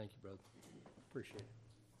Appreciate it.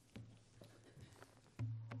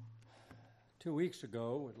 2 weeks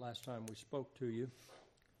ago, last time we spoke to you,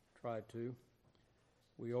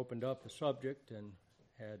 we opened up the subject and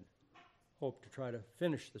had hoped to try to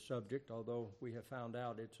finish the subject, although we have found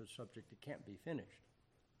out it's a subject that can't be finished.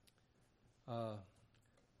 I'll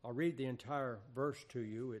read the entire verse to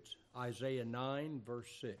you. It's Isaiah 9, verse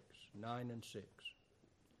 6, 9 and 6.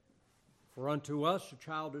 For unto us a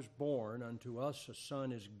child is born, unto us a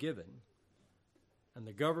son is given, and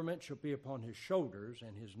the government shall be upon his shoulders,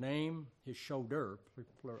 and his name, his shoulder,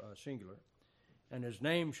 singular, and his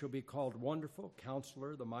name shall be called Wonderful,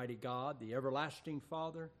 Counselor, the Mighty God, the Everlasting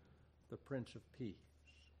Father, the Prince of Peace.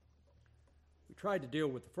 We tried to deal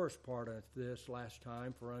with the first part of this last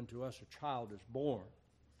time, for unto us a child is born.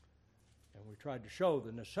 And we tried to show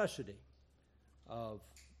the necessity of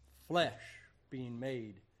flesh being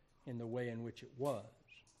made in the way in which it was.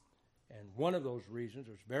 And one of those reasons,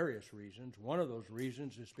 there's various reasons, one of those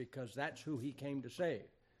reasons is because that's who he came to save,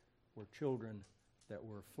 were children that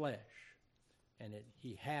were flesh. And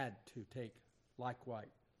he had to take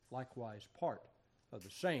likewise part of the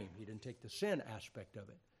same. He didn't take the sin aspect of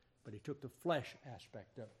it, but he took the flesh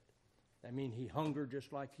aspect of it. That means he hungered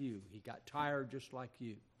just like you. He got tired just like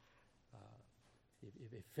you.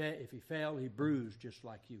 If he fell, he bruised just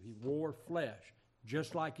like you. He wore flesh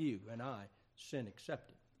just like you and I, sin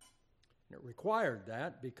accepted. And it required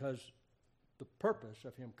that because the purpose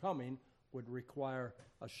of him coming would require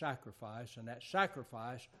a sacrifice, and that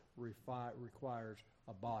sacrifice requires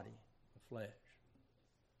a body, a flesh.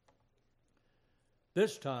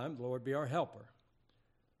 This time, the Lord be our helper.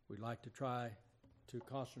 We'd like to try to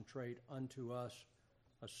concentrate unto us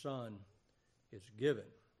a son is given.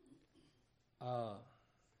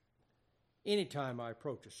 Anytime I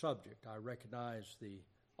approach a subject, I recognize the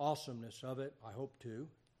awesomeness of it. I hope to.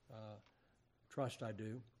 Trust I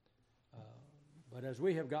do. But as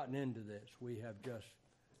we have gotten into this, we have just,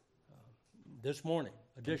 this morning,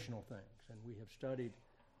 additional things. And we have studied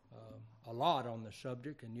a lot on the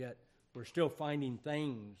subject, and yet we're still finding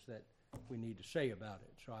things that we need to say about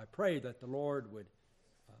it. So I pray that the Lord would,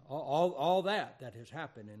 all that has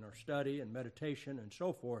happened in our study and meditation and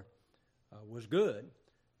so forth was good,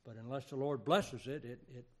 but unless the Lord blesses it,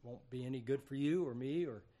 it won't be any good for you or me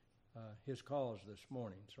or his cause this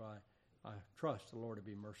morning. So I trust the Lord to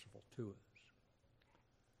be merciful to us.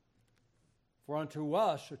 For unto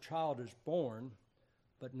us a child is born,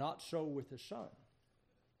 but not so with the Son.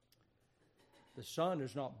 The Son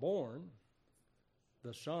is not born,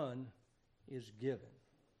 the Son is given.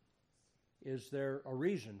 Is there a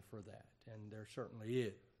reason for that? And there certainly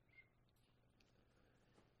is.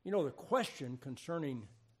 You know, the question concerning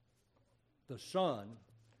the Son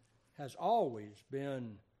has always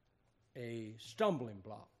been a stumbling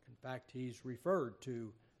block. In fact, he's referred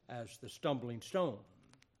to as the stumbling stone.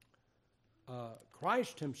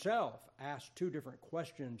 Christ himself asked two different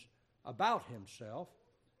questions about himself,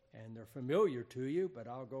 and they're familiar to you, but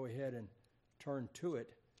I'll go ahead and turn to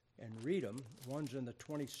it and read them. One's in the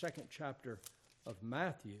 22nd chapter of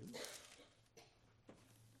Matthew.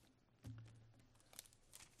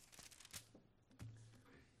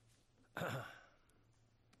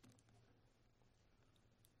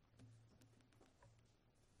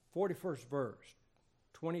 (41st verse,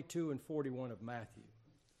 22 and 41 of Matthew).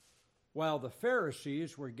 While the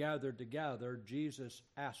Pharisees were gathered together, Jesus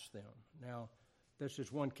asked them. Now, this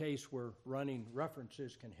is one case where running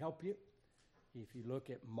references can help you. If you look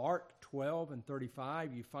at Mark 12 and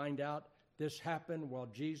 35, you find out this happened while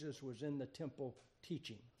Jesus was in the temple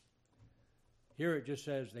teaching. Here it just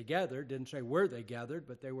says they gathered, didn't say where they gathered,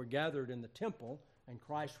 but they were gathered in the temple, and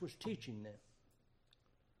Christ was teaching them.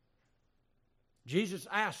 Jesus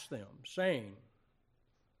asked them, saying,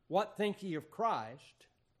 What think ye of Christ?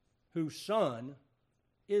 Whose son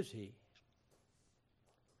is he?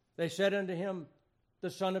 They said unto him, The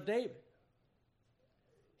Son of David.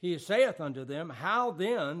 He saith unto them, How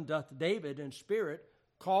then doth David in spirit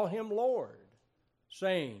call him Lord,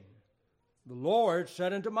 saying, The Lord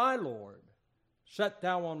said unto my Lord, Set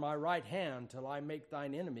thou on my right hand till I make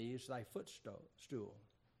thine enemies thy footstool.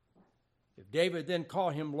 If David then call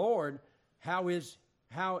him Lord, how is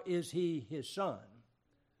he his son?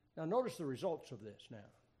 Now notice the results of this now.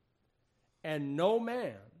 And no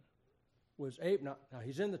man was able, now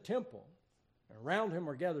he's in the temple, and around him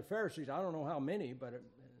are gathered Pharisees. I don't know how many, but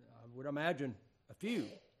I would imagine a few.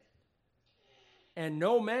 And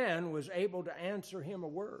no man was able to answer him a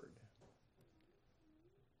word.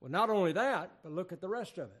 Well, not only that, but look at the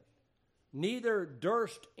rest of it. Neither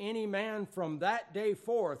durst any man from that day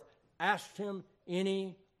forth ask him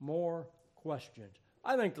any more questions.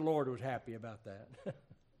 I think the Lord was happy about that.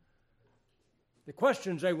 The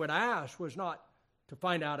questions they would ask was not to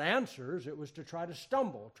find out answers. It was to try to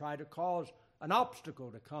stumble, try to cause an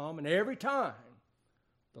obstacle to come. And every time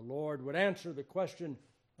the Lord would answer the question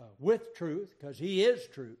with truth, because He is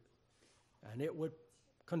truth, and it would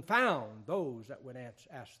confound those that would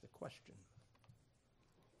ask the question.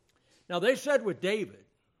 Now they said with David,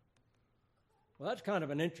 well, that's kind of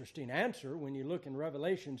an interesting answer when you look in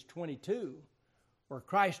Revelations 22, where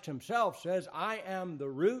Christ Himself says, I am the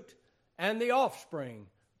root and the offspring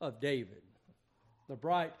of David, the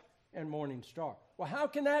bright and morning star. Well, how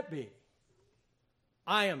can that be?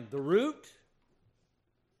 I am the root.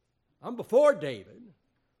 I'm before David.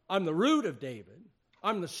 I'm the root of David.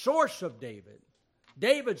 I'm the source of David.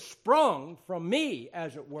 David sprung from me,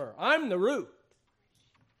 as it were. I'm the root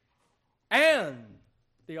and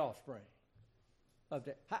the offspring of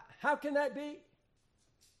David. How can that be?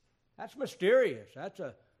 That's mysterious.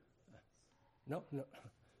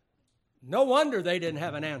 No wonder they didn't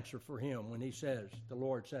have an answer for him when he says, the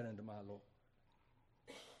Lord said unto my Lord.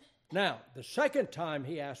 Now, the second time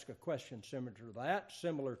he asked a question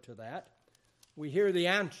similar to that, we hear the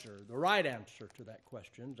answer, the right answer to that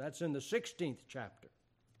question. That's in the 16th chapter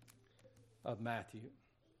of Matthew.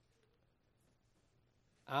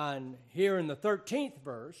 And here in the 13th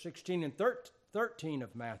verse, 16 and 13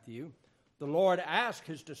 of Matthew, the Lord asked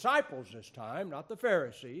His disciples this time, not the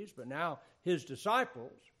Pharisees, but now His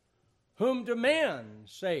disciples, whom do men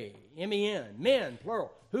say, M-E-N, men,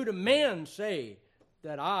 plural, who do men say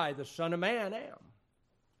that I, the Son of Man, am?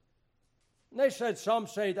 And they said, some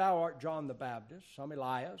say thou art John the Baptist, some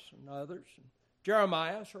Elias, and others, and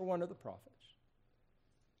Jeremiah, or one of the prophets.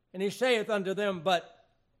 And He saith unto them, but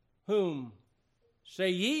whom say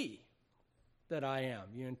ye that I am?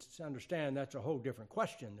 You understand that's a whole different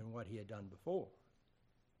question than what He had done before.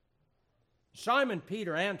 Simon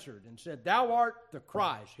Peter answered and said, thou art the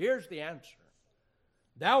Christ. Here's the answer.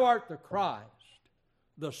 Thou art the Christ,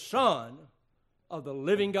 the Son of the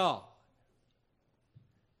living God.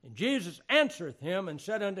 And Jesus answereth him and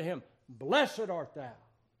said unto him, blessed art thou.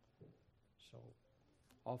 So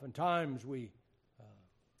oftentimes we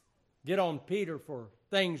get on Peter for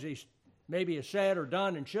things he maybe has said or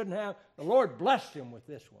done and shouldn't have. The Lord blessed him with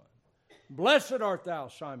this one. Blessed art thou,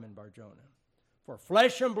 Simon Bar-Jonah, for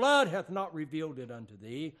flesh and blood hath not revealed it unto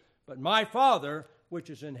thee, but my Father which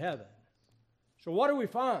is in heaven. So what do we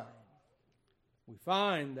find? We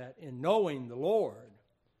find that in knowing the Lord,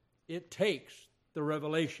 it takes the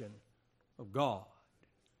revelation of God.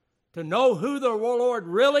 To know who the Lord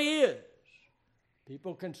really is.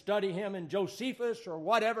 People can study Him in Josephus or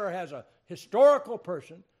whatever as a historical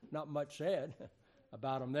person. Not much said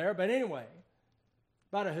about him there, but anyway,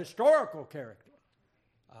 about a historical character.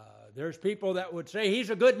 There's people that would say he's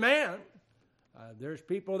a good man. There's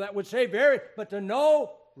people that would say but to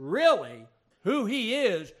know really who He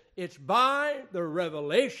is, it's by the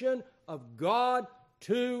revelation of God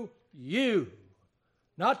to you.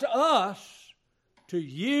 Not to us, to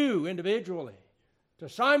you individually. To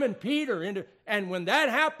Simon Peter. And when that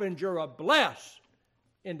happens, you're a blessed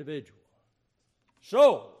individual.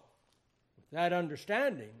 So, with that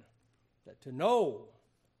understanding, that to know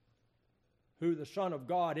who the Son of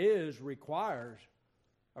God is requires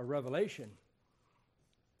a revelation,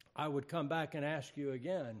 I would come back and ask you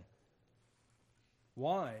again,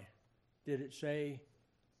 why did it say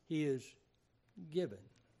He is given?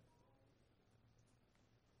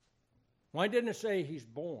 Why didn't it say He's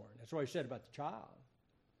born? That's what He said about the child.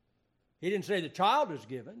 He didn't say the child is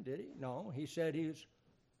given, did He? No, He said He is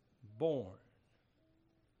born.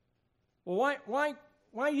 Well,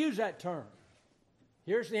 why use that term?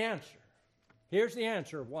 Here's the answer. Here's the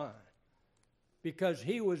answer of why. Because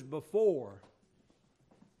He was before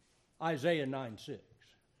Isaiah 9:6.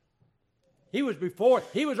 He was before,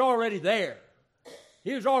 He was already there.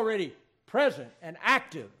 He was already present and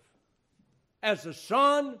active as the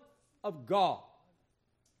Son of God.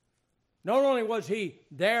 Not only was He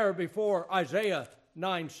there before Isaiah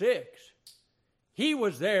 9:6, He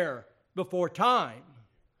was there before time.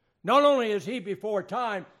 Not only is He before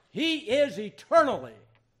time, He is eternally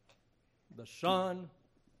the Son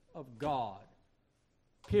of God.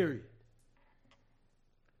 Period.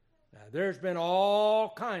 Now, there's been all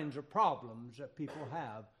kinds of problems that people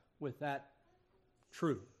have with that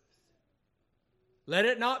truth. Let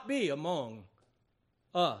it not be among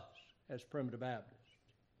us as Primitive Baptists.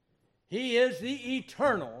 He is the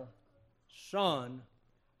eternal Son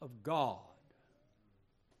of God.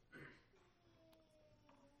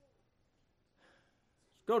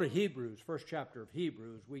 Let's go to Hebrews, first chapter of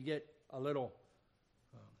Hebrews. We get a little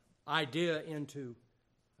idea into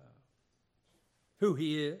who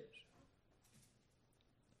He is.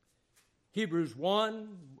 Hebrews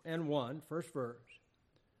 1:1, first verse.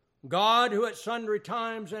 God, who at sundry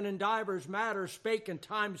times and in divers matters spake in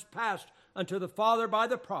times past unto the Father by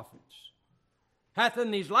the prophets, hath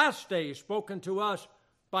in these last days spoken to us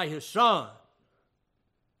by his Son,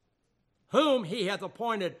 whom he hath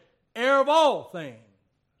appointed heir of all things,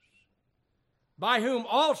 by whom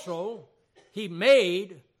also he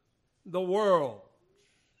made the world.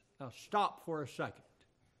 Now stop for a second.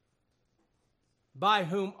 By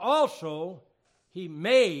whom also he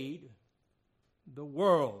made the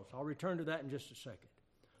worlds. I'll return to that in just a second.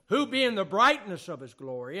 Who being the brightness of his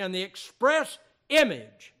glory and the express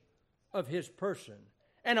image of his person,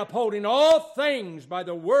 and upholding all things by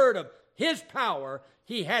the word of his power,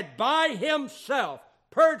 he had by himself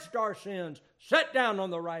purged our sins, sat down on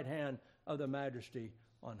the right hand of the majesty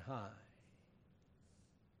on high.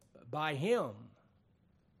 By him,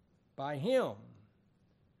 by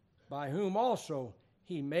whom also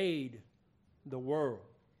he made the worlds.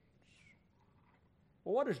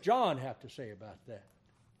 Well, what does John have to say about that?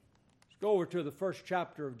 Let's go over to the first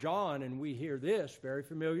chapter of John, and we hear this very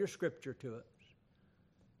familiar scripture to us.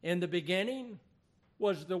 In the beginning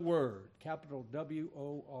was the Word, capital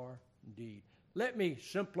W-O-R-D. Let me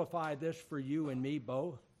simplify this for you and me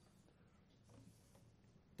both.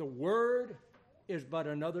 The Word is but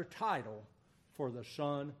another title for the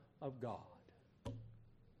Son of God.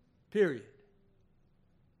 Period.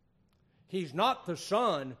 He's not the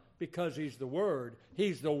Son because he's the Word.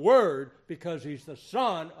 He's the Word because he's the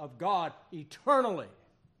Son of God eternally.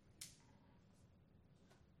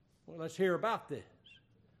 Well, let's hear about this.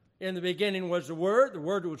 In the beginning was the Word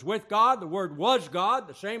was with God, the Word was God,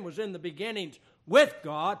 the same was in the beginnings with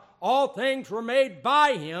God. All things were made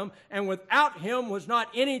by him, and without him was not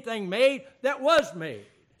anything made that was made.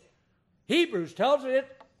 Hebrews tells it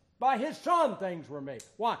by his Son things were made.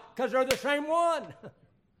 Why? Because they're the same one.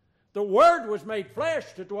 The Word was made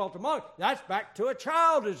flesh to dwell among us. That's back to a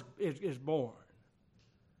child is born.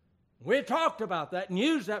 We talked about that and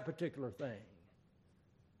used that particular thing.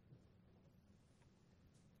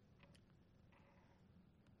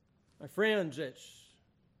 My friends, it's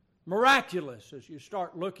miraculous as you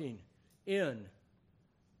start looking into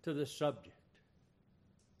this subject.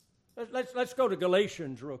 Let's go to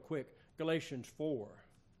Galatians real quick. Galatians 4.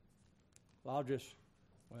 Might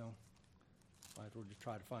as well just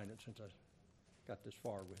try to find it since I got this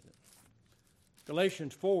far with it.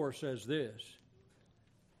 Galatians 4 says this,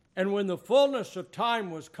 and when the fullness of time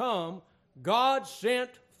was come, God sent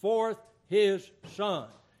forth his Son.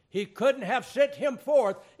 He couldn't have sent him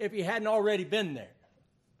forth if he hadn't already been there.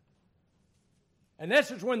 And this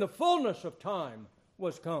is when the fullness of time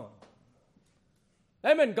was come.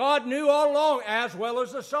 That meant God knew all along, as well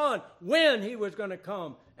as the Son, when he was going to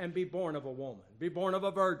come and be born of a woman, be born of a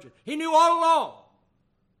virgin. He knew all along.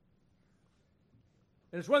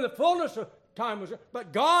 And it's when the fullness of time was,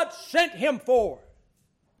 but God sent him forth.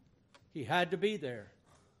 He had to be there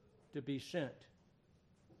to be sent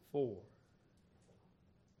forth.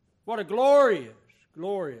 What a glorious,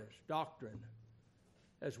 glorious doctrine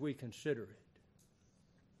as we consider it.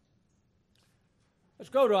 Let's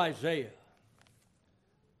go to Isaiah.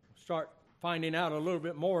 Start finding out a little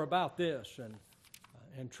bit more about this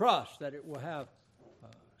and trust that it will have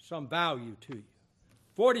some value to you.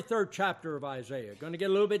 43rd chapter of Isaiah. Going to get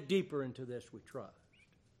a little bit deeper into this, we trust.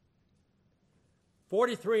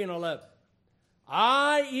 43:11.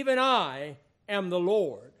 I, even I, am the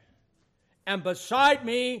Lord, and beside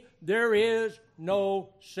me there is no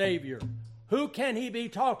Savior. Who can he be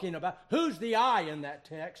talking about? Who's the I in that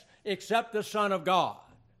text except the Son of God?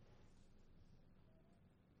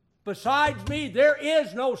 Besides me, there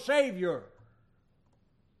is no Savior.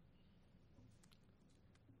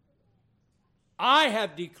 I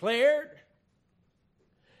have declared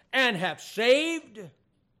and have saved,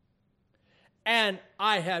 and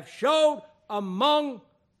I have showed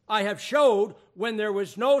when there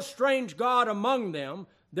was no strange God among them.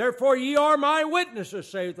 Therefore ye are my witnesses,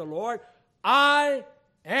 saith the Lord. I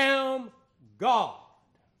am God.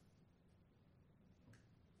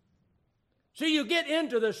 See, you get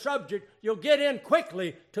into the subject, you'll get in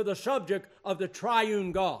quickly to the subject of the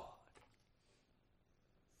triune God.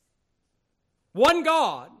 One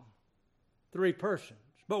God, three persons,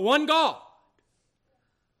 but one God.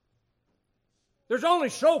 There's only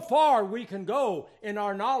so far we can go in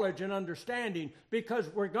our knowledge and understanding because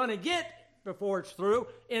we're going to get, before it's through,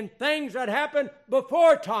 in things that happened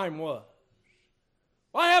before time was.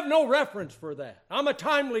 I have no reference for that. I'm a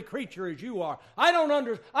timely creature as you are.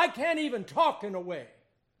 I can't even talk in a way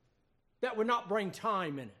that would not bring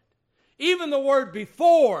time in it. Even the word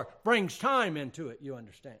before brings time into it, you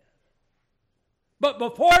understand. But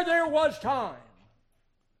before there was time,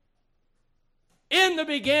 in the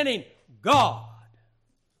beginning, God.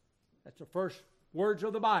 That's the first words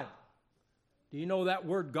of the Bible. Do you know that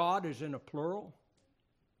word God is in a plural?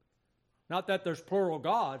 Not that there's plural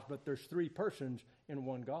gods, but there's three persons in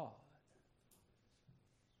one God.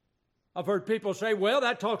 I've heard people say, well,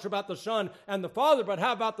 that talks about the Son and the Father, but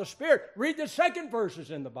how about the Spirit? Read the second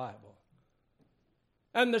verses in the Bible.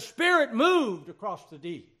 And the Spirit moved across the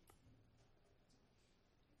deep.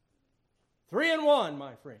 3 in 1,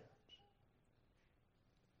 my friends.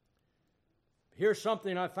 Here's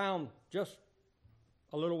something I found just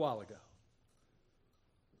a little while ago.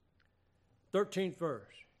 13th verse.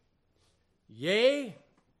 Yea,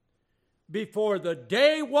 before the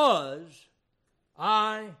day was,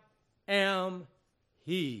 I am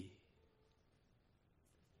He.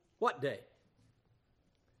 What day?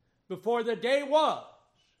 Before the day was,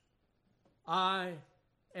 I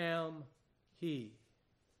am He.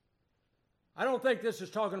 I don't think this is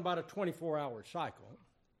talking about a 24-hour cycle.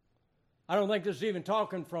 I don't think this is even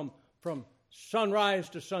talking from sunrise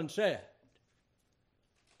to sunset.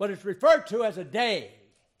 But it's referred to as a day.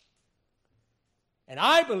 And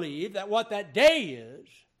I believe that what that day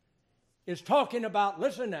is talking about,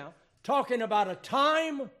 listen now, talking about a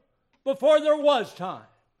time before there was time.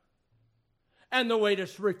 And the way to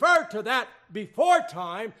refer to that before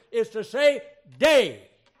time is to say day.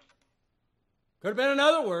 Could have been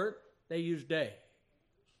another word. They used day.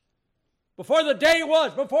 Before the day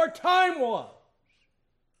was, before time was,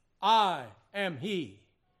 I am He.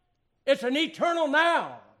 It's an eternal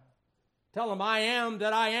now. Tell them, I am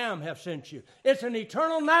that I am have sent you. It's an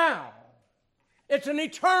eternal now. It's an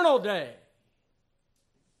eternal day.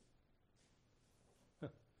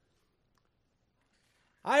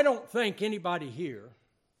 I don't think anybody here,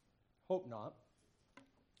 hope not,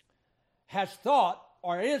 has thought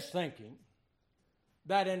or is thinking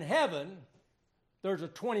that in heaven there's a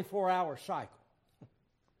 24-hour cycle.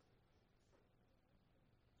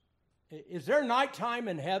 Is there nighttime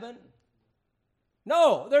in heaven?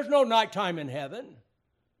 No, there's no nighttime in heaven.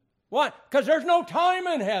 Why? Because there's no time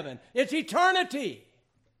in heaven. It's eternity.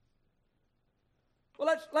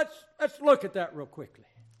 Well, let's look at that real quickly.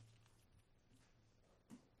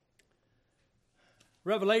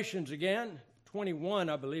 Revelations again, 21,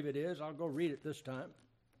 I believe it is. I'll go read it this time.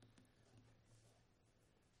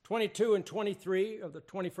 22 and 23 of the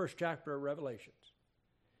 21st chapter of Revelations.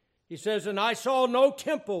 He says, and I saw no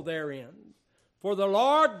temple therein, for the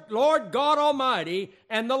Lord God Almighty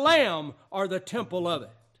and the Lamb are the temple of it.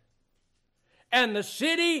 And the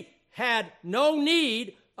city had no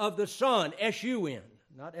need of the sun, S-U-N,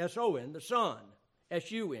 not S-O-N, the sun,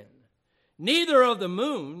 S-U-N, neither of the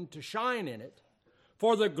moon to shine in it,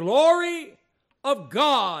 for the glory of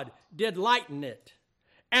God did lighten it,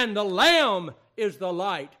 and the Lamb is the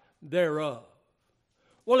light thereof.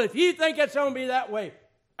 Well, if you think it's going to be that way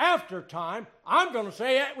after time, I'm going to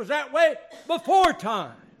say it was that way before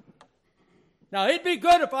time. Now, it'd be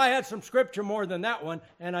good if I had some scripture more than that one,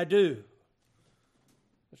 and I do.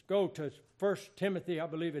 Let's go to 1 Timothy, I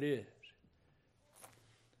believe it is.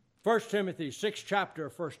 1 Timothy, 6th chapter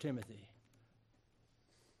of 1 Timothy.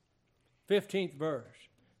 15th verse,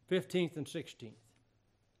 15th and 16th.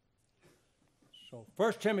 So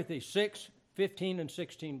 1 Timothy 6, 15 and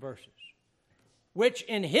 16 verses. Which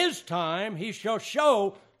in His time He shall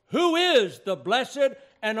show who is the blessed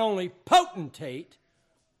and only potentate,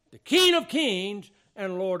 the King of kings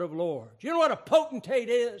and Lord of lords. You know what a potentate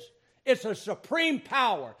is? It's a supreme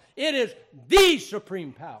power. It is the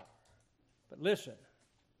supreme power. But listen,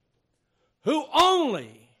 who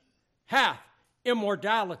only hath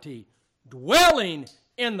immortality, dwelling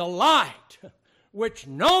in the light, which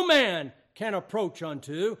no man can approach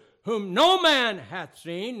unto, whom no man hath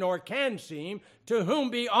seen, nor can see, to whom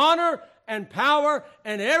be honor and power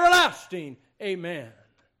and everlasting. Amen.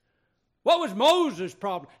 What was Moses'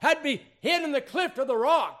 problem? Had to be hid in the cliff of the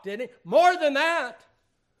rock, didn't he? More than that,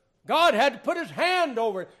 God had to put His hand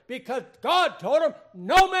over it because God told him,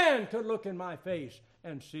 no man could look in my face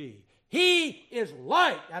and see. He is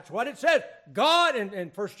light. That's what it says. God,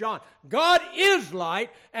 in 1 John, God is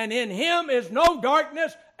light, and in Him is no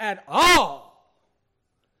darkness at all.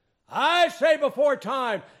 I say before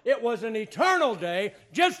time, it was an eternal day,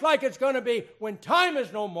 just like it's going to be when time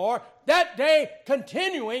is no more, that day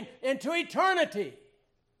continuing into eternity.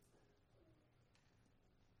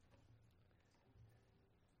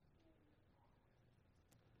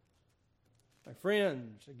 My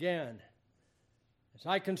friends, again, as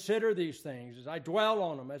I consider these things, as I dwell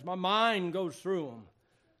on them, as my mind goes through them,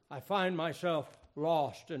 I find myself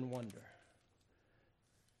lost in wonder.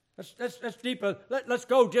 Let's deeper. Let's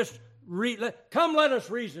go just Come, let us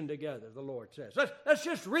reason together, the Lord says. Let's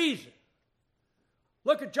just reason.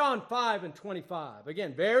 Look at John 5 and 25.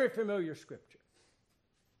 Again, very familiar scripture.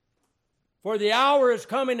 For the hour is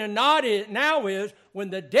coming and now is when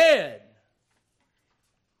the dead.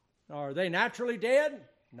 Are they naturally dead?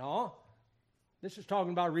 No. This is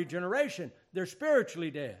talking about regeneration. They're spiritually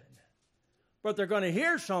dead. But they're going to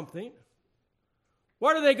hear something.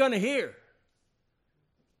 What are they going to hear?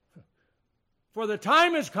 For the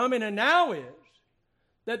time is coming and now is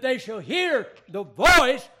that they shall hear the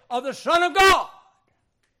voice of the Son of God.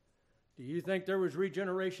 Do you think there was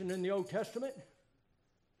regeneration in the Old Testament?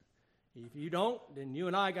 If you don't, then you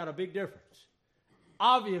and I got a big difference.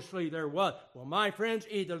 Obviously there was. Well, my friends,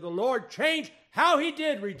 either the Lord changed how he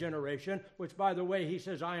did regeneration, which by the way, he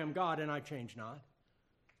says, I am God and I change not.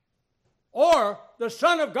 Or the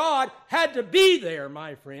Son of God had to be there,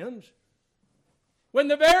 my friends, when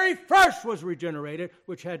the very first was regenerated,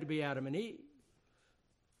 which had to be Adam and Eve.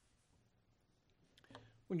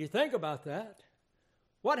 When you think about that,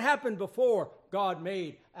 what happened before God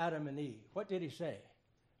made Adam and Eve? What did he say?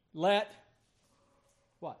 Let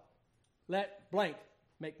blank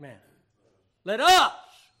make man. Let us.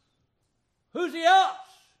 Who's the us?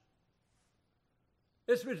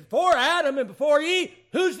 This was before Adam and before Eve.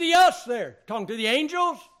 Who's the us there? Talking to the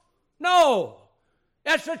angels? No.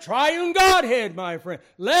 That's the triune Godhead, my friend.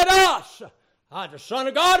 Let us. The Son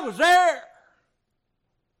of God was there.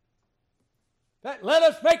 Let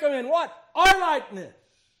us make him in what? Our likeness.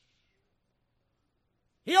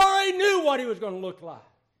 He already knew what he was going to look like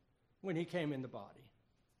when he came in the body.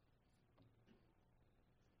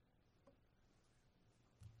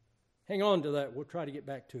 Hang on to that. We'll try to get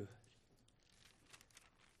back to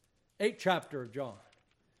it. 8th chapter of John.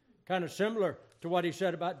 Kind of similar to what he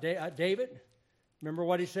said about David. Remember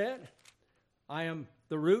what he said? I am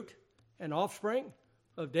the root and offspring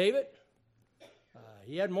of David.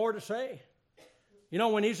 He had more to say. You know,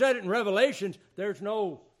 when he said it in Revelations, there's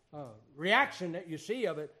no reaction that you see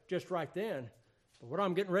of it just right then. But what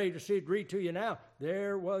I'm getting ready to read to you now,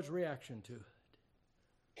 there was reaction to it.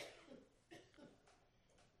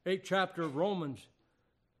 8th chapter of Romans,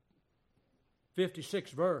 56th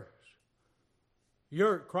verse.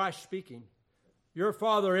 Christ speaking. Your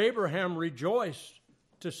father Abraham rejoiced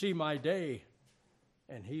to see my day,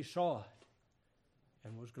 and he saw it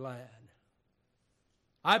and was glad.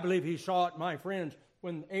 I believe he saw it, my friends,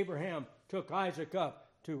 when Abraham took Isaac up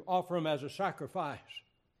to offer him as a sacrifice.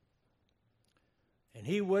 And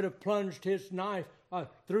he would have plunged his knife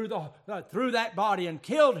through that body and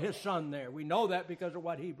killed his son there. We know that because of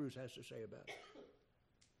what Hebrews has to say about it.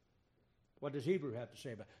 What does Hebrew have to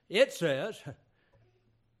say about it? It says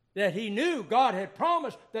that he knew God had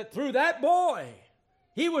promised that through that boy,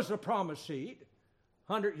 he was the promised seed.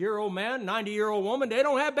 100-year-old man, 90-year-old woman, they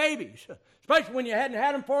don't have babies, especially when you hadn't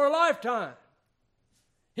had them for a lifetime.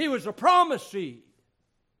 He was the promised seed.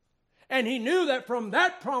 And he knew that from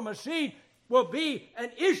that promised seed will be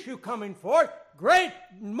an issue coming forth, great,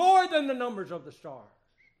 more than the numbers of the stars.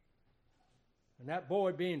 And that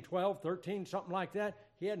boy being 12, 13, something like that,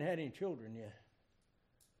 he hadn't had any children yet.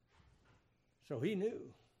 So he knew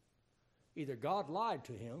either God lied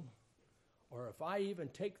to him, or if I even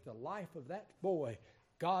take the life of that boy,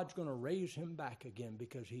 God's going to raise him back again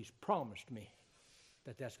because he's promised me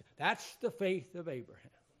that's the faith of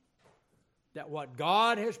Abraham. That what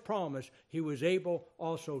God has promised, he was able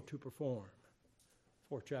also to perform.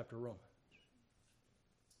 4th chapter of Romans.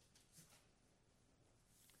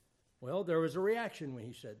 Well, there was a reaction when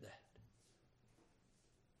he said that.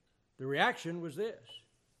 The reaction was this.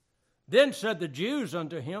 Then said the Jews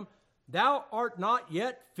unto him, Thou art not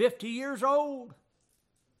yet 50 years old,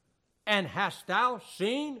 and hast thou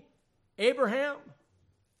seen Abraham?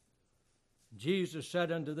 Jesus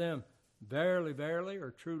said unto them, Verily, verily,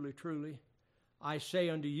 or truly, truly, I say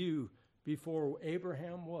unto you, before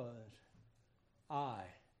Abraham was, I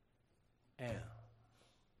am.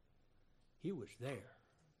 He was there.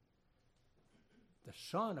 The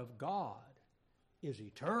Son of God is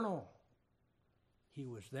eternal. He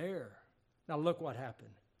was there. Now look what happened.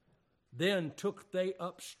 Then took they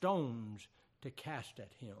up stones to cast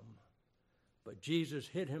at him. But Jesus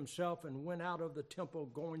hid himself and went out of the temple,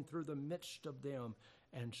 going through the midst of them,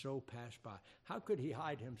 and so passed by. How could he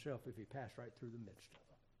hide himself if he passed right through the midst of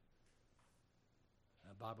them?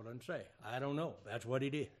 The Bible doesn't say. I don't know. That's what he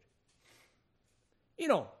did. You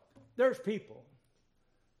know, there's people.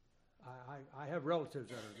 I have relatives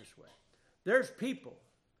that are this way. There's people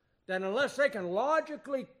that unless they can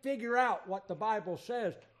logically figure out what the Bible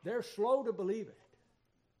says, they're slow to believe it.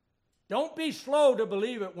 Don't be slow to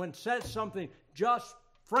believe it when it says something just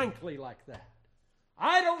frankly like that.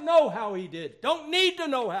 I don't know how he did it. Don't need to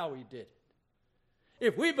know how he did it.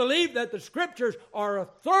 If we believe that the Scriptures are a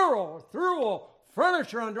thorough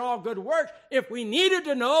furniture unto all good works, if we needed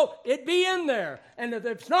to know, it'd be in there. And if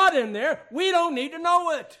it's not in there, we don't need to know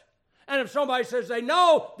it. And if somebody says they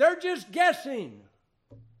know, they're just guessing.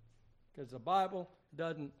 Because the Bible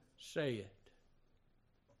doesn't say it.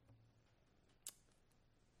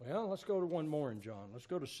 Well, let's go to one more in John. Let's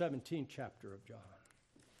go to 17th chapter of John.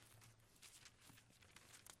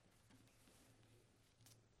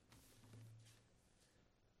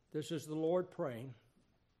 This is the Lord praying.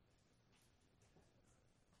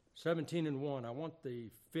 17:1. I want the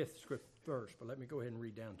 5th script verse, but let me go ahead and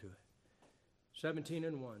read down to it.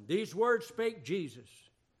 17:1. These words spake Jesus,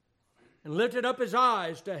 and lifted up his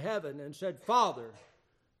eyes to heaven, and said, Father,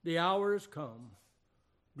 the hour is come.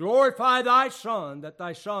 Glorify thy Son, that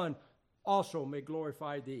thy Son also may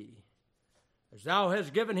glorify thee. As thou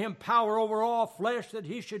hast given him power over all flesh, that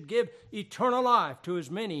he should give eternal life to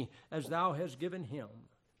as many as thou hast given him.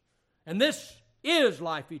 And this is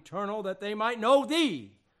life eternal, that they might know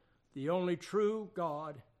thee, the only true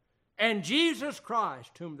God, and Jesus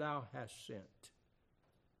Christ, whom thou hast sent.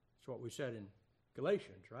 That's what we said in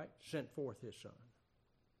Galatians, right? Sent forth his Son.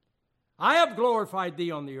 I have glorified thee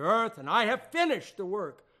on the earth, and I have finished the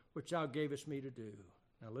work which thou gavest me to do.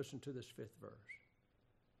 Now listen to this 5th verse.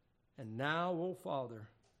 And now, O Father,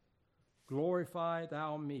 glorify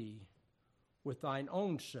thou me with thine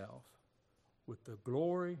own self, with the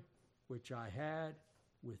glory which I had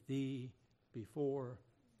with thee before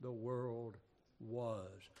the world was.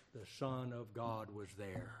 The Son of God was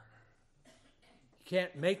there. You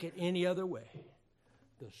can't make it any other way.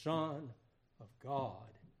 The Son of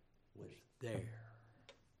God was there.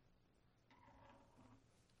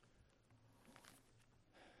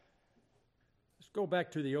 Let's go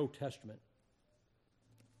back to the Old Testament.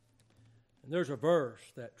 And there's a verse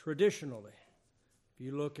that traditionally, if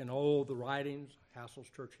you look in all the writings, Hassel's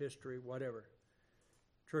church history, whatever,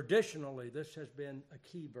 traditionally this has been a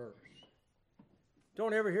key verse.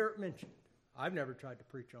 Don't ever hear it mentioned. I've never tried to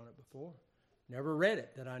preach on it before. Never read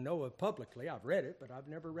it that I know of publicly. I've read it, but I've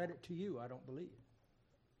never read it to you, I don't believe.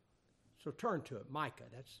 So turn to it. Micah.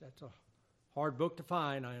 That's a hard book to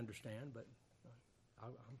find, I understand, but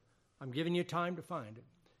I'm giving you time to find it.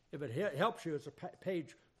 If it helps you, it's a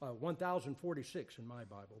page 1046 in my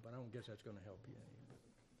Bible, but I don't guess that's going to help you any.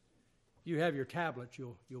 If you have your tablets,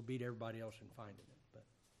 you'll beat everybody else in finding it. But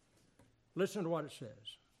listen to what it says.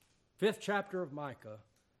 5th chapter of Micah,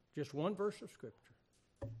 just one verse of Scripture.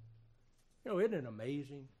 You know, isn't it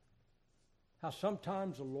amazing how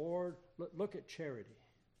sometimes the Lord, look at charity.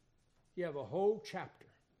 You have a whole chapter,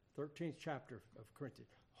 13th chapter of Corinthians,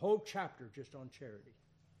 whole chapter just on charity.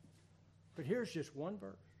 But here's just one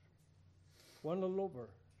verse, one little verse.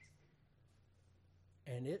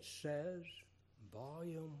 And it says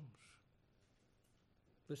volumes.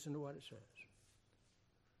 Listen to what it says.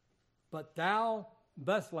 But thou,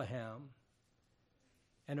 Bethlehem,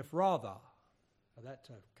 and Ephrathah, now that's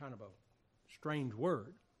a kind of a strange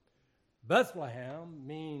word. Bethlehem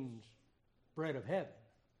means bread of heaven.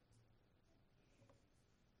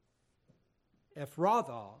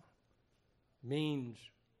 Ephrathah means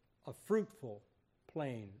a fruitful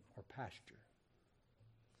plain or pasture.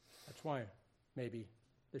 That's why maybe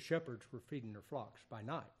the shepherds were feeding their flocks by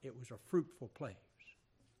night. It was a fruitful place.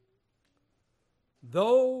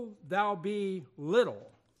 Though thou be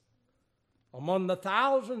little among the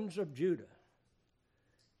thousands of Judah,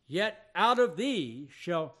 yet out of thee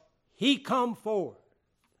shall he come forth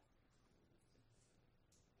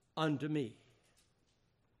unto me.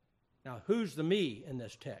 Now, who's the me in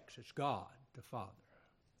this text? It's God, the Father.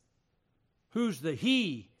 Who's the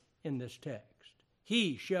he in this text?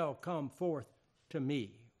 He shall come forth to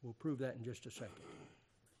me. We'll prove that in just a second.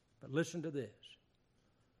 But listen to this.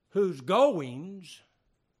 Whose goings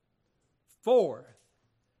forth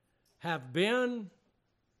have been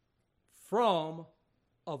from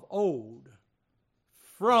of old,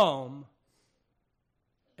 from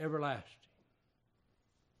everlasting.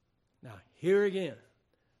 Now, here again,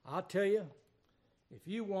 I'll tell you, if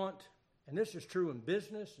you want, and this is true in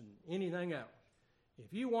business and anything else,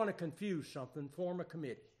 if you want to confuse something, form a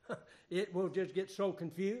committee. It will just get so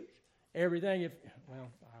confused. Everything, I'll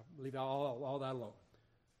leave all that alone.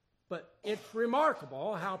 But it's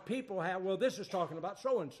remarkable how people have, well, this is talking about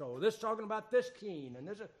so-and-so. This is talking about this king. And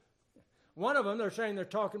this is, one of them, they're saying they're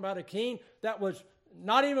talking about a king that was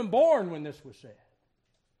not even born when this was said.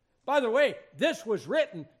 By the way, this was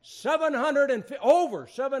written over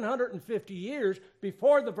 750 years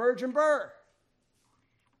before the virgin birth.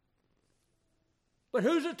 But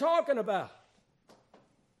who's it talking about?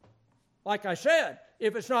 Like I said,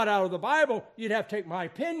 if it's not out of the Bible, you'd have to take my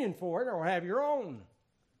opinion for it or have your own.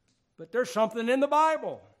 But there's something in the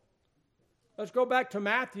Bible. Let's go back to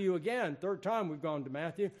Matthew again. Third time we've gone to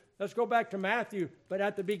Matthew. Let's go back to Matthew, but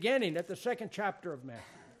at the beginning, at the 2nd chapter of Matthew.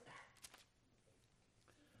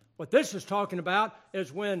 What this is talking about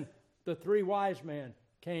is when the 3 wise men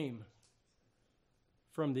came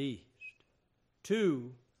from the east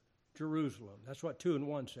to Jerusalem. That's what 2 and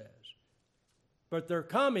 1 says. But they're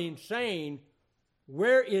coming saying,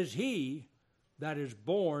 where is he that is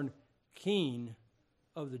born King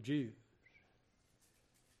of the Jews?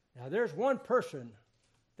 Now there's one person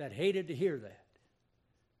that hated to hear that.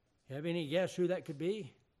 You have any guess who that could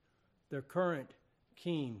be? The current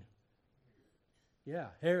king. Yeah,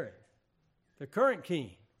 Herod. The current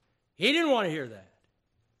king. He didn't want to hear that.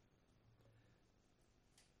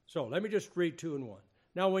 So let me just read 2 and 1.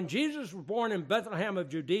 Now when Jesus was born in Bethlehem of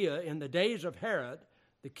Judea in the days of Herod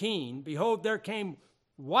the king, behold, there came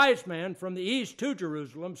wise men from the east to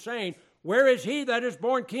Jerusalem, saying, where is he that is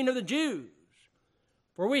born King of the Jews?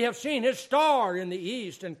 For we have seen his star in the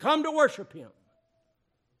east and come to worship him.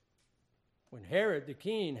 When Herod the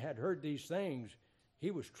king had heard these things,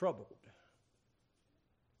 he was troubled,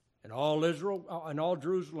 and all Israel and all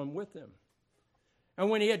Jerusalem with him.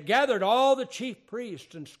 And when he had gathered all the chief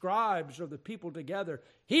priests and scribes of the people together,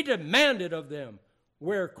 he demanded of them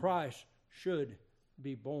where Christ should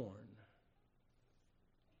be born.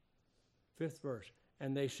 5th verse.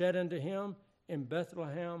 And they said unto him, in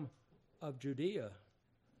Bethlehem of Judea,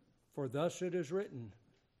 for thus it is written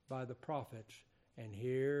by the prophets. And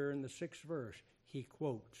here in the 6th verse, he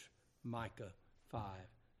quotes Micah 5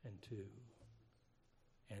 and 2.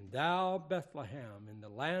 And thou, Bethlehem, in the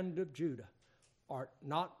land of Judah, art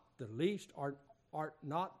not the least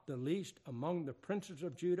among the princes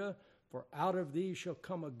of Judah, for out of thee shall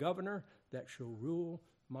come a governor that shall rule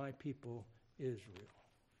my people Israel.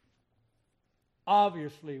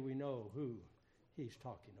 Obviously, we know who he's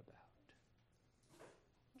talking about.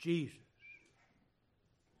 Jesus.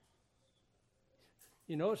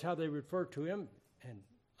 You notice how they refer to him, and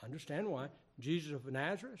understand why. Jesus of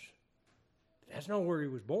Nazareth. That's not where he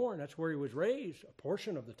was born. That's where he was raised, a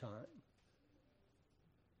portion of the time.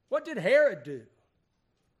 What did Herod do?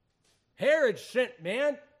 Herod sent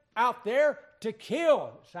men out there to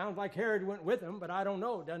kill. It sounds like Herod went with him, but I don't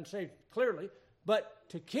know. It doesn't say clearly. But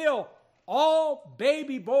to kill all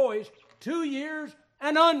baby boys 2 years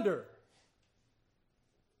and under.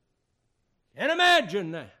 Can't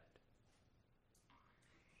imagine that.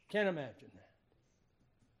 Can't imagine that.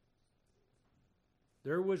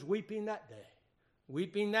 There was weeping that day,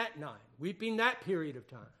 weeping that night, weeping that period of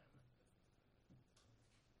time.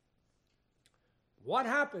 What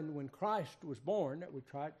happened when Christ was born,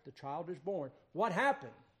 the child is born, what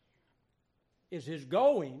happened is his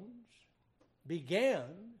goings began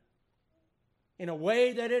in a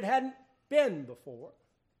way that it hadn't been before.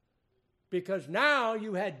 Because now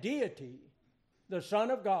you had deity, the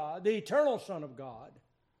Son of God, the eternal Son of God,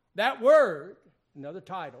 that Word, another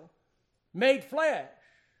title, made flesh.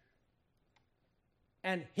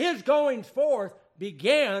 And his goings forth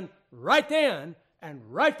began right then and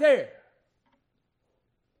right there.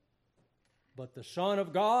 But the Son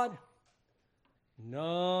of God,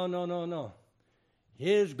 no.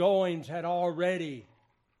 His goings had already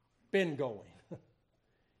been going.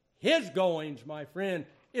 His goings, my friend,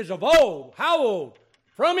 is of old. How old?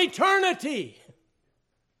 From eternity.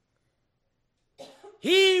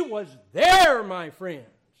 He was there, my friends,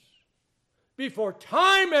 before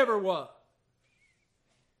time ever was.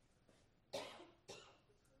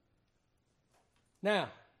 Now,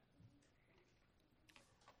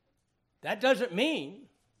 that doesn't mean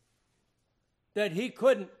that he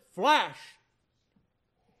couldn't flash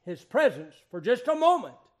his presence for just a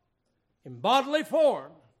moment in bodily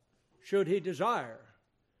form, should he desire.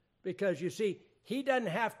 Because you see, he doesn't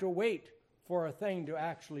have to wait for a thing to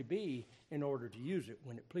actually be in order to use it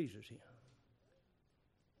when it pleases him.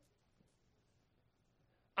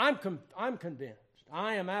 I'm convinced,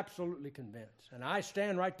 I am absolutely convinced, and I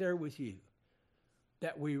stand right there with you,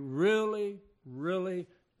 that we really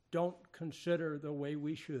don't consider the way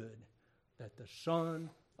we should that the Son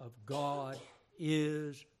of God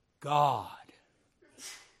is God.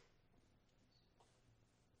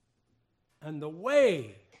 And the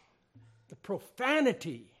way, the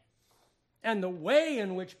profanity, and the way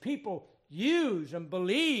in which people use and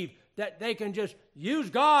believe that they can just use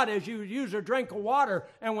God as you use a drink of water,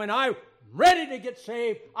 and when I'm ready to get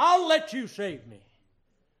saved, I'll let you save me.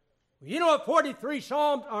 You know what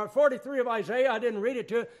 43 of Isaiah, I didn't read it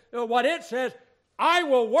to you, what it says, I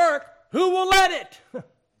will work, who will let it?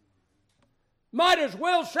 Might as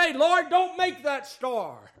well say, Lord, don't make that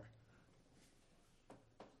star.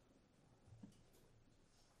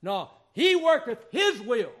 No, he worketh his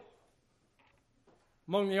will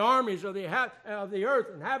among the armies of the earth,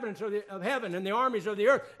 inhabitants of heaven, and the armies of the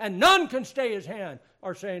earth, and none can stay his hand,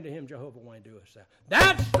 or saying to him, Jehovah, why doest thou?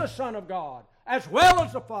 That's the Son of God, as well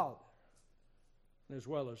as the Father, and as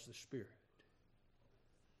well as the Spirit.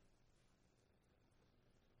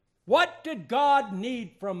 What did God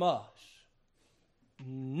need from us?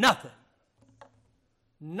 Nothing.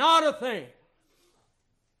 Not a thing.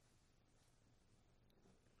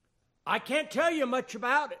 I can't tell you much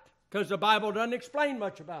about it because the Bible doesn't explain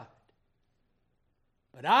much about it.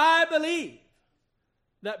 But I believe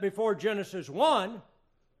that before Genesis 1,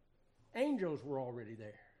 angels were already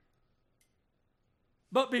there.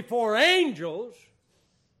 But before angels,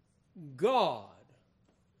 God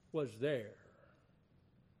was there.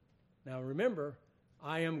 Now remember,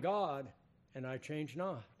 I am God and I change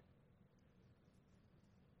not.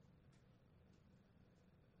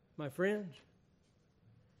 My friends,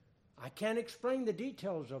 I can't explain the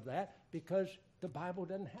details of that because the Bible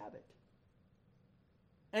doesn't have it.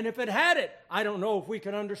 And if it had it, I don't know if we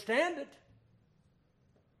can understand it.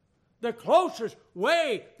 The closest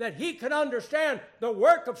way that he can understand the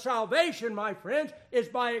work of salvation, my friends, is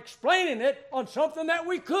by explaining it on something that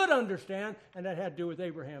we could understand, and that had to do with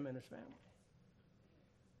Abraham and his family.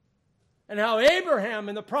 And how Abraham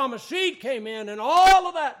and the promised seed came in, and all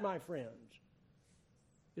of that, my friends,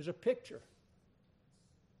 is a picture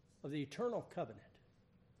of the eternal covenant.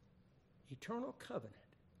 Eternal covenant.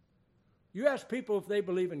 You ask people if they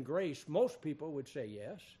believe in grace, most people would say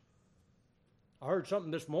yes. I heard something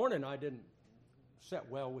this morning I didn't set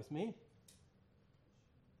well with me.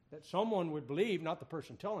 That someone would believe, not the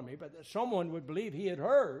person telling me, but that someone would believe he had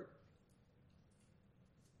heard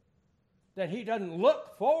that he doesn't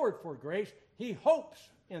look forward for grace, he hopes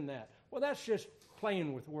in that. Well, that's just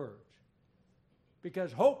playing with words.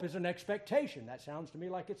 Because hope is an expectation. That sounds to me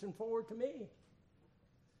like it's in forward to me.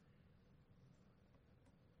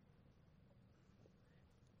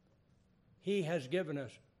 He has given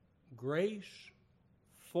us grace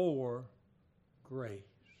for grace.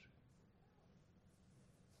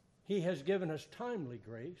 He has given us timely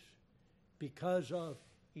grace because of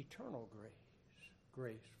eternal grace.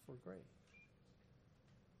 Grace for grace.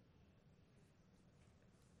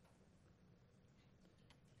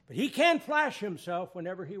 But he can flash himself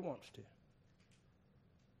whenever he wants to.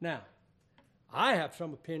 Now, I have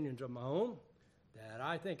some opinions of my own that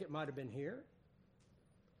I think it might have been here.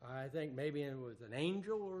 I think maybe it was an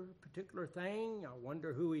angel or a particular thing. I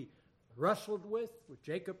wonder who he wrestled with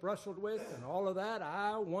Jacob wrestled with, and all of that.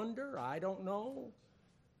 I wonder. I don't know.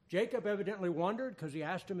 Jacob evidently wondered because he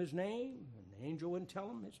asked him his name, and the angel wouldn't tell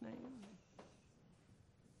him his name.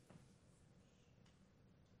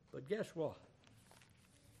 But guess what?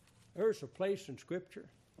 There's a place in Scripture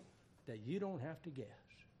that you don't have to guess.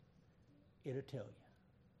 It'll tell you.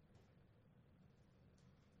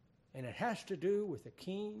 And it has to do with the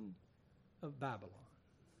king of Babylon.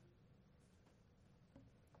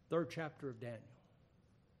 3rd chapter of Daniel.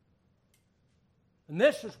 And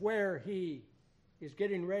this is where he is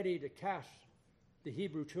getting ready to cast the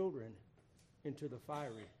Hebrew children into the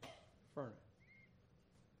fiery furnace.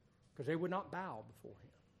 Because they would not bow before him.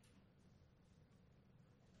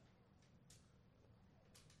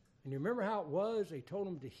 And you remember how it was? They told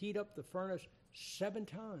him to heat up the furnace 7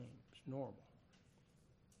 times normal.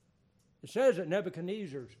 It says that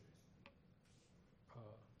Nebuchadnezzar's,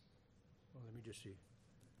 let me just see.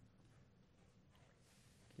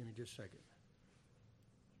 Give me just a second.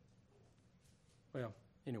 Well,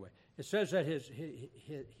 anyway, it says that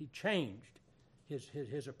he changed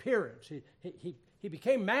his appearance. He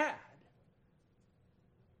became mad.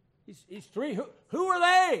 He's 3. Who are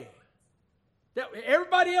they?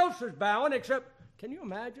 Everybody else is bowing except, can you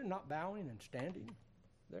imagine not bowing and standing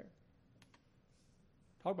there?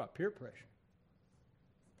 Talk about peer pressure.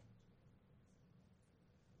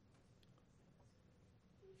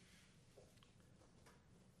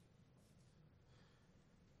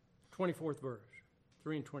 '24th verse,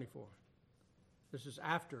 3 and 24. This is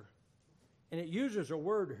after. And it uses a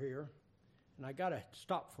word here, and I got to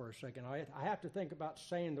stop for a second. I have to think about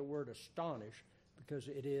saying the word astonish because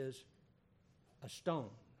it is a stone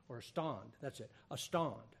or a stond. That's it, a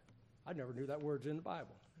stond. I never knew that word's in the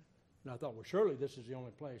Bible. And I thought, well, surely this is the only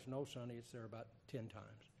place. No, Sonny, it's there about 10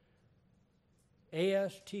 times.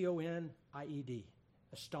 A-S-T-O-N-I-E-D,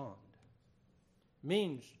 astond.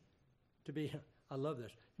 Means to be, I love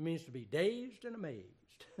this, it means to be dazed and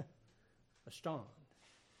amazed. Astond.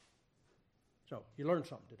 So, you learned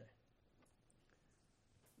something today.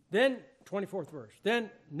 Then, 24th verse,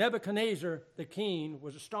 then Nebuchadnezzar the king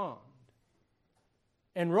was astonished,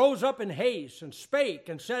 and rose up in haste, and spake,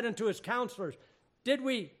 and said unto his counselors, Did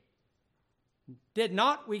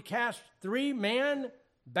not we cast 3 men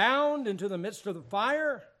bound into the midst of the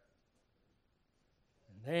fire?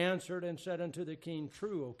 And they answered and said unto the king,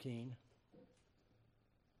 True, O king.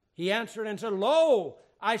 He answered and said, Lo,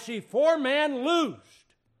 I see 4 men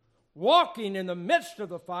loosed, walking in the midst of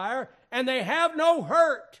the fire, and they have no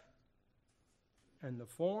hurt. And the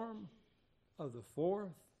form of the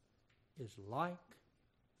 4th is like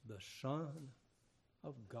the Son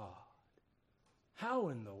of God. How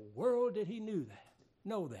in the world did he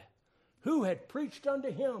know that? Who had preached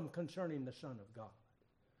unto him concerning the Son of God?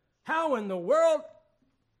 How in the world?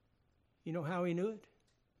 You know how he knew it?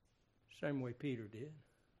 Same way Peter did.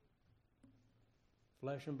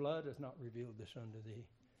 Flesh and blood hath not revealed this unto thee,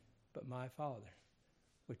 but my Father,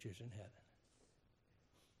 which is in heaven.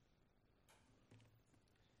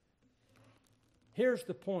 Here's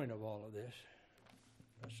the point of all of this.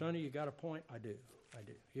 Now, Sonny, you got a point? I do.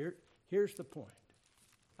 Here's the point.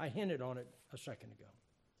 I hinted on it a second ago.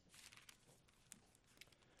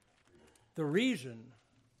 The reason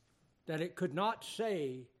that it could not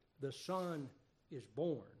say the Son is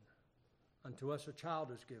born, unto us a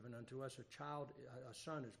child is given, unto us a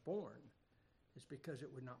son is born, is because it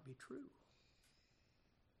would not be true.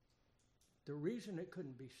 The reason it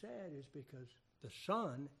couldn't be said is because the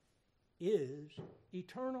Son is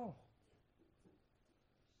eternal.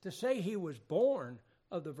 To say he was born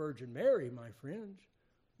of the Virgin Mary, my friends,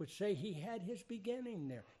 would say he had his beginning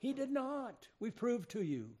there. He did not. We proved to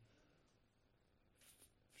you.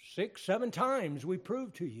 6, 7 times we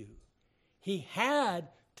proved to you. He had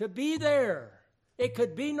to be there. It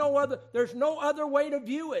could be no other. There's no other way to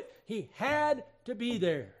view it. He had to be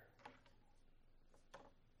there.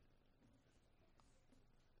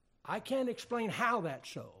 I can't explain how that's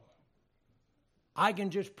so. I can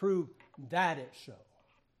just prove that it's so.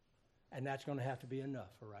 And that's going to have to be enough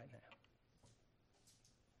for right now.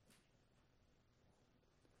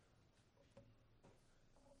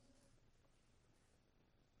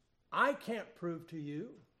 I can't prove to you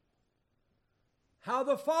how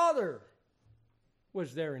the Father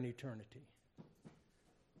was there in eternity.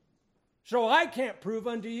 So I can't prove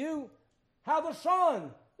unto you how the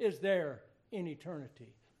Son is there in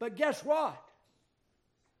eternity. But guess what?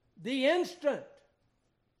 The instant,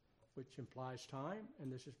 which implies time, and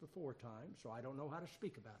this is before time, so I don't know how to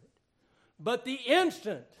speak about it. But the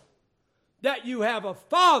instant that you have a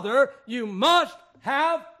Father, you must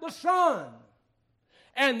have the Son.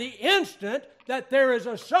 And the instant that there is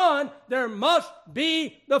a Son, there must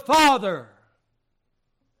be the Father.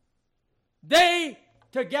 They,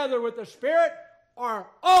 together with the Spirit, are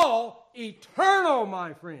all eternal,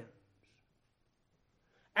 my friends.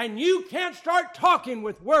 And you can't start talking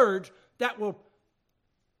with words that will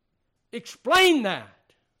explain that.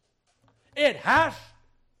 It has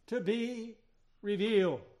to be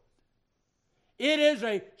revealed. It is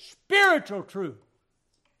a spiritual truth.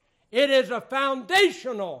 It is a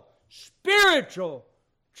foundational spiritual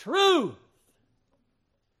truth.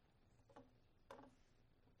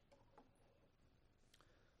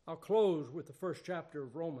 I'll close with the first chapter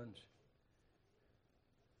of Romans.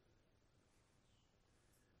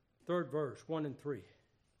 3rd verse, 1 and 3.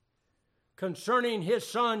 Concerning his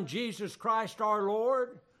Son, Jesus Christ our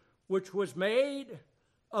Lord, which was made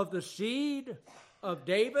of the seed of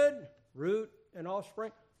David, root and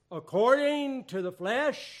offspring, according to the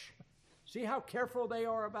flesh. See how careful they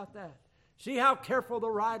are about that. See how careful the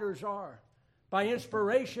writers are. By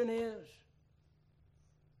inspiration is.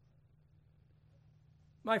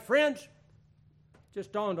 My friends,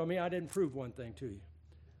 just dawned on me I didn't prove one thing to you.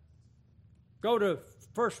 Go to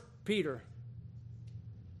 1 Peter.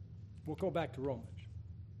 We'll go back to Romans.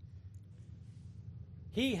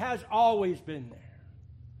 He has always been there.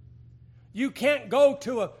 You can't go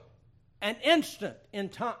to an instant in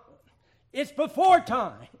time. It's before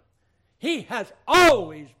time. He has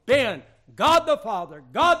always been God the Father,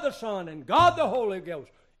 God the Son, and God the Holy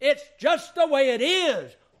Ghost. It's just the way it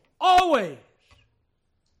is. Always.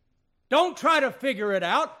 Don't try to figure it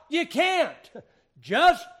out. You can't.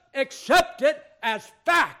 Just accept it as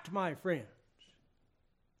fact, my friends.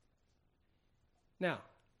 Now,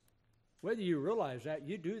 whether you realize that,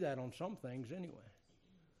 you do that on some things anyway.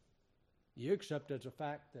 You accept as a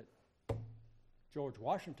fact that George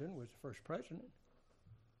Washington was the first president.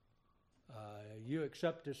 You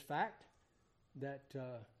accept as fact that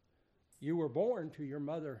you were born to your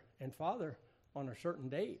mother and father on a certain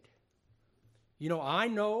date. You know, I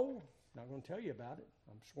know, I'm not going to tell you about it,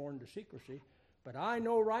 I'm sworn to secrecy, but I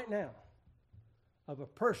know right now, of a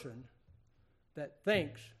person that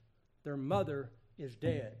thinks their mother is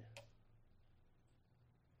dead.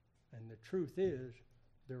 And the truth is,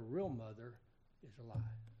 their real mother is alive.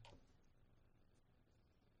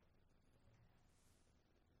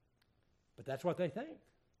 But that's what they think.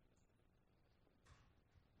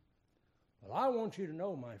 Well, I want you to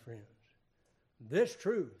know, my friends, this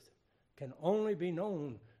truth can only be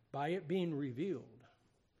known by it being revealed.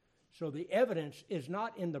 So the evidence is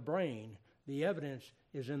not in the brain. The evidence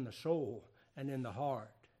is in the soul and in the heart.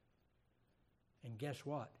 And guess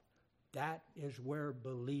what? That is where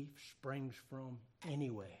belief springs from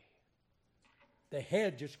anyway. The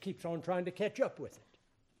head just keeps on trying to catch up with it.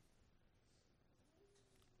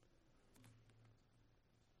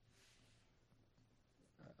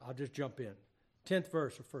 I'll just jump in. 10th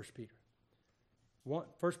verse of 1 Peter. 1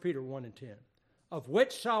 Peter 1 and 10. Of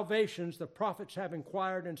which salvations the prophets have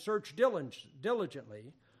inquired and searched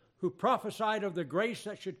diligently, who prophesied of the grace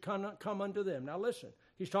that should come unto them. Now listen,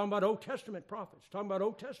 he's talking about Old Testament prophets, talking about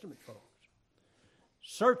Old Testament folks.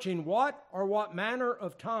 Searching what or what manner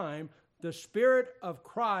of time the Spirit of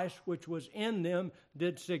Christ which was in them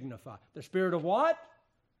did signify. The Spirit of what?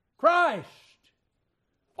 Christ.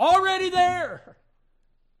 Already there.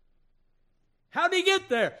 How did he get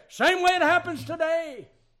there? Same way it happens today.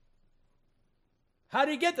 How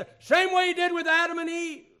did he get there? Same way he did with Adam and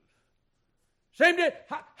Eve. Same day.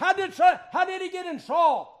 How did he get in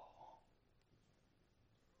Saul?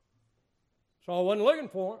 Saul wasn't looking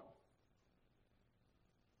for him.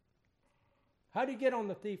 How did he get on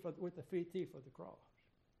with the thief of the cross?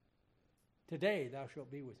 Today thou shalt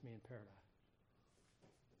be with me in paradise.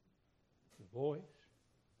 The voice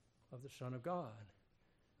of the Son of God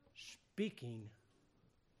speaking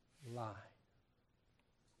lie.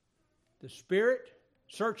 The Spirit,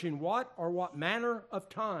 searching what or what manner of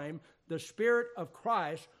time the Spirit of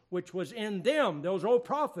Christ, which was in them, those old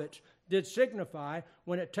prophets, did signify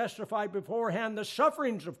when it testified beforehand the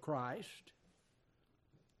sufferings of Christ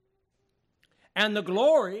and the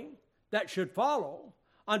glory that should follow,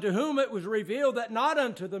 unto whom it was revealed that not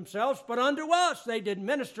unto themselves, but unto us they did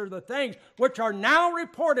minister the things which are now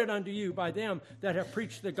reported unto you by them that have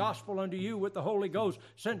preached the gospel unto you with the Holy Ghost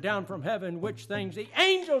sent down from heaven, which things the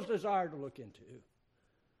angels desire to look into.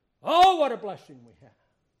 Oh, what a blessing we have.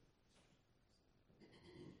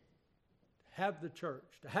 To have the church,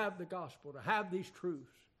 to have the gospel, to have these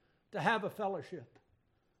truths, to have a fellowship.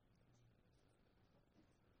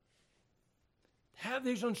 To have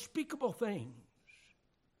these unspeakable things.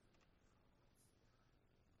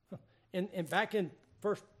 And back in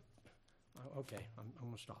first, okay, I'm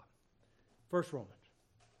going to stop. First Romans.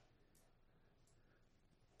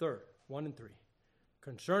 1 and 3.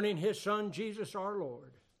 Concerning his Son, Jesus our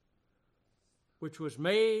Lord, which was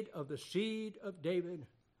made of the seed of David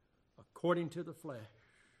according to the flesh,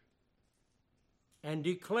 and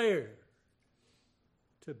declared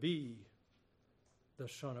to be the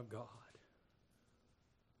Son of God.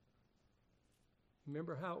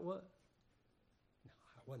 Remember how it was?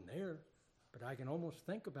 I wasn't there, but I can almost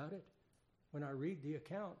think about it when I read the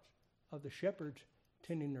accounts of the shepherds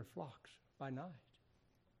tending their flocks by night.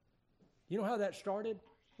 You know how that started?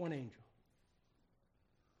 One angel.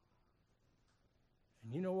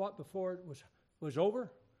 And you know what? Before it was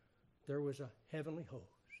over, there was a heavenly host.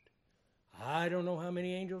 I don't know how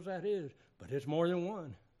many angels that is, but it's more than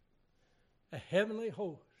one. A heavenly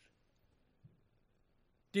host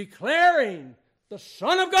declaring the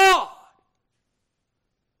Son of God,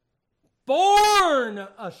 born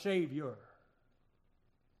a Savior.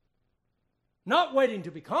 Not waiting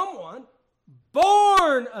to become one,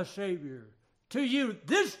 born a Savior to you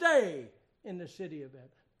this day in the city of heaven.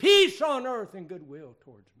 Peace on earth and goodwill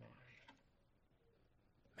towards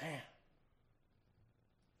man.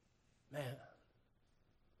 Man.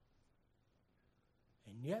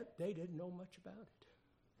 And yet they didn't know much about it.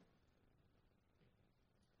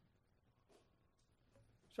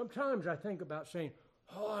 Sometimes I think about saying,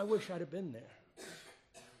 oh, I wish I'd have been there.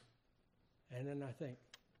 And then I think,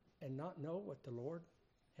 and not know what the Lord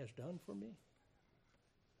has done for me?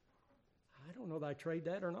 I don't know that I trade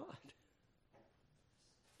that or not.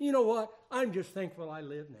 You know what? I'm just thankful I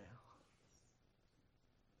live now.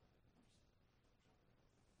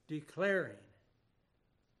 Declaring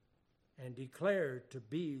and declared to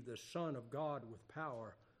be the Son of God with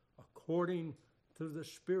power according to the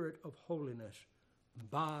Spirit of holiness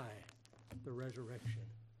by the resurrection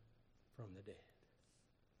from the dead.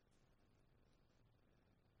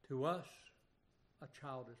 To us, a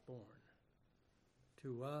child is born.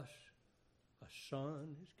 To us, a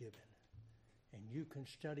son is given. And you can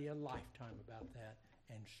study a lifetime about that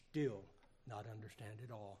and still not understand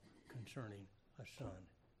it all concerning a son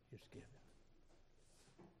is given.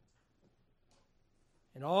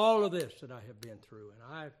 And all of this that I have been through,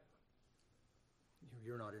 and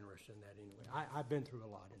you're not interested in that anyway. I've been through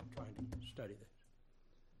a lot in trying to study this.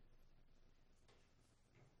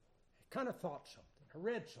 I kind of thought something. I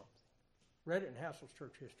read something. Read it in Hassel's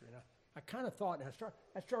church history. And I kind of thought, and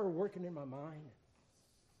I started working in my mind.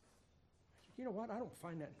 I said, you know what? I don't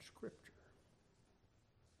find that in Scripture.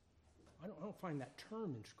 I don't find that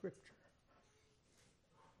term in Scripture.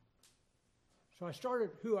 So I started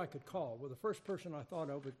who I could call. Well, the first person I thought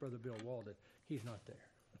of was Brother Bill Walden. He's not there.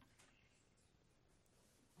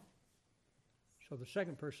 So the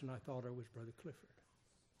second person I thought of was Brother Clifford.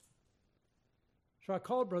 So I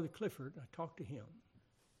called Brother Clifford, and I talked to him.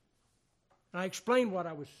 And I explained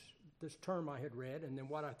this term I had read, and then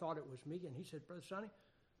what I thought it was me. And he said, Brother Sonny,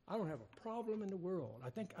 I don't have a problem in the world. I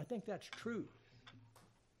think that's true.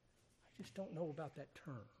 I just don't know about that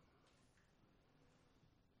term.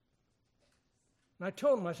 And I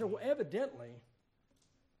told him, I said, well, evidently,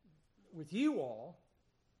 with you all,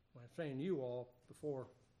 I'm saying you all before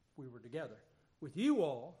we were together, with you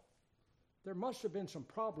all, there must have been some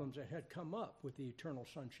problems that had come up with the eternal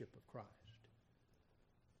sonship of Christ.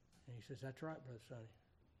 And he says, that's right, Brother Sonny.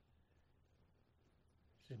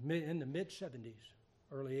 He said, in the mid-70s,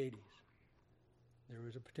 early 80s, there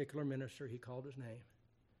was a particular minister, he called his name,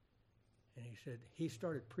 and he said, he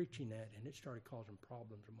started preaching that, and it started causing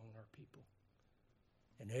problems among our people.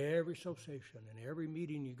 And every association and every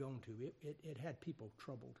meeting you go into, it had people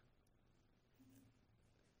troubled.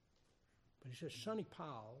 But he says, Sonny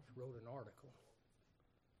Piles wrote an article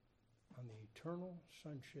on the eternal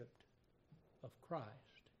sonship of Christ.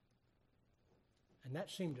 And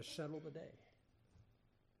that seemed to settle the day.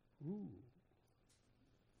 Ooh.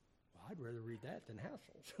 Well, I'd rather read that than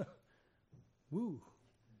Hassel's. Ooh.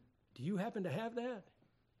 Do you happen to have that?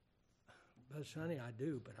 Brother Sonny, I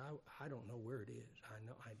do, but I don't know where it is.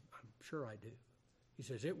 I'm sure I do. He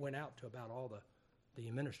says it went out to about all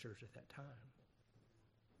the ministers at that time.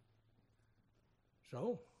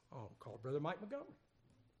 So, I'll call Brother Mike Montgomery.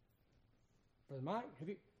 Brother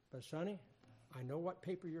Mike, Brother Sonny, I know what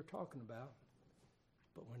paper you're talking about,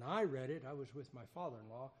 but when I read it, I was with my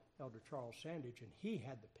father-in-law, Elder Charles Sandage, and he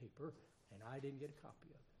had the paper, and I didn't get a copy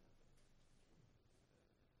of it.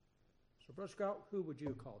 So, Brother Scott, who would you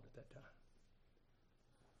have called at that time?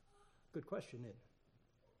 Good question, isn't it?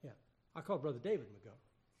 Yeah. I called Brother David Montgomery.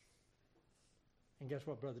 And guess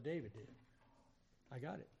what Brother David did? I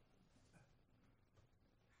got it.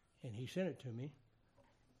 And he sent it to me,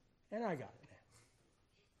 and I got it now.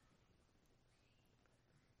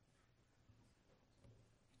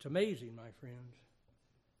 It's amazing, my friends,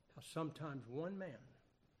 how sometimes one man,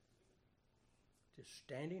 just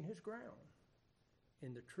standing his ground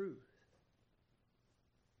in the truth,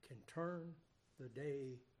 can turn the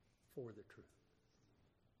day for the truth.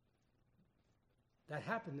 That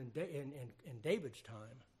happened in David's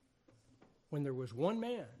time when there was one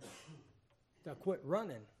man that quit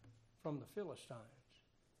running from the Philistines.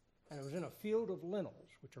 And it was in a field of lentils,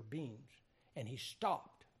 which are beans, and he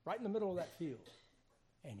stopped right in the middle of that field.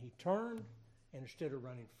 And he turned, and instead of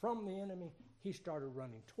running from the enemy, he started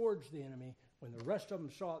running towards the enemy. When the rest of them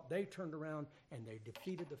saw it, they turned around and they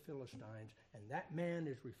defeated the Philistines. And that man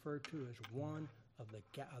is referred to as one of the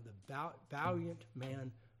valiant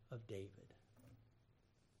man of David.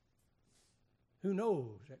 Who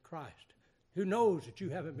knows that Christ? Who knows that you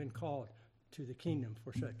haven't been called to the kingdom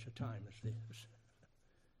for such a time as this?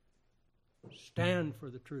 Stand for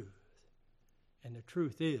the truth. And the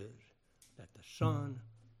truth is that the Son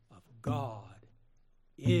of God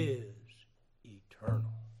is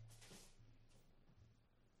eternal.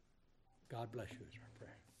 God bless you is our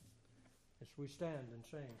prayer. As we stand and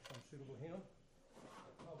sing some suitable hymn,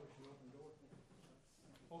 publish an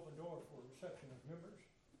open door for reception of members.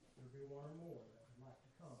 There will be one or more that would like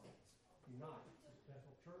to come. Unite at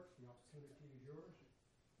Bethel Church. The opportunity is yours.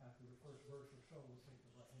 After the first verse or so, we'll take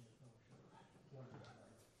the hymn of fellowship.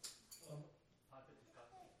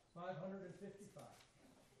 555.